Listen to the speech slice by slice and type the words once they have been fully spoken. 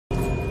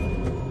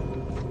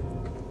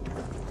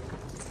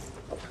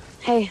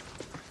Hey.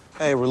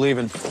 Hey, we're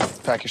leaving.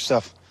 Pack your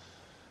stuff.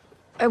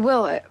 I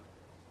will. I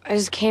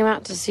just came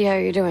out to see how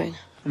you're doing.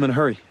 I'm in a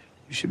hurry.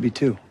 You should be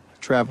too.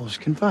 Travelers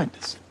can find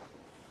us.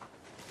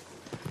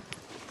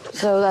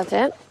 So that's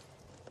it?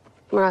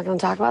 We're not going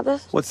to talk about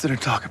this? What's there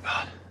to talk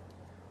about?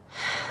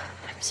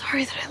 I'm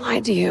sorry that I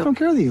lied to I you. don't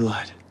care that you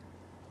lied.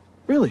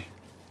 Really.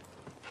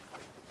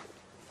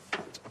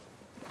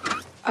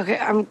 Okay,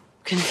 I'm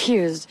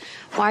confused.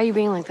 Why are you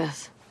being like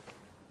this?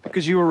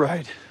 Because you were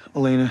right,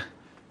 Elena.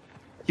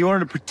 You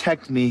wanted to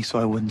protect me so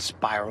I wouldn't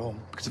spiral.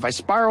 Because if I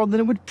spiraled, then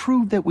it would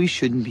prove that we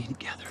shouldn't be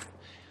together.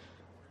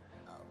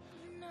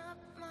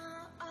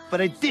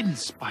 But I didn't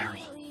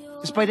spiral.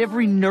 Despite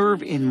every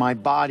nerve in my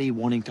body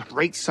wanting to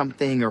break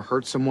something or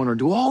hurt someone or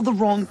do all the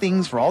wrong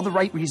things for all the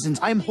right reasons,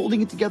 I'm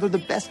holding it together the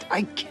best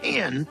I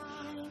can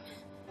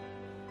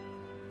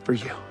for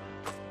you.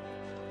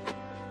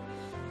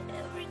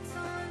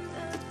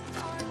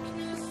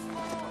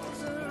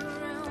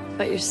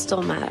 But you're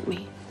still mad at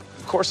me.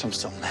 Of course I'm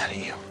still mad at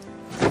you.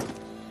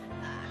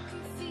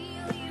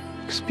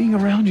 Because being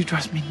around you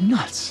drives me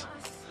nuts.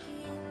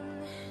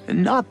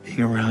 And not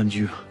being around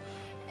you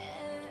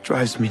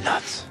drives me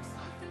nuts.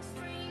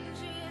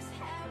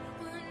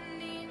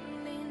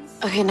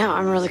 Okay, now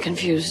I'm really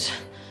confused.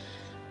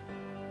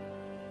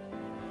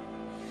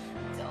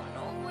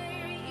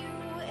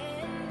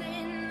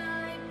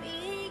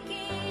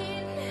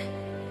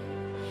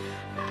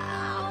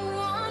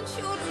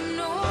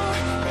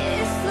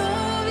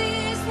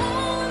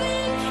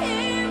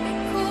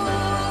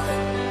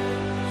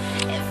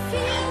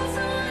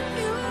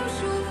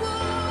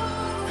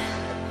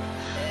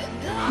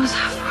 What was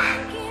that for?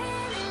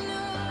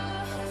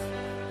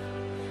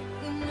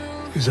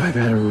 Because I've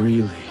had a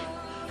really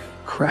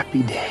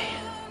crappy day.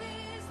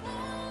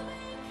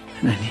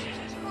 And I needed it.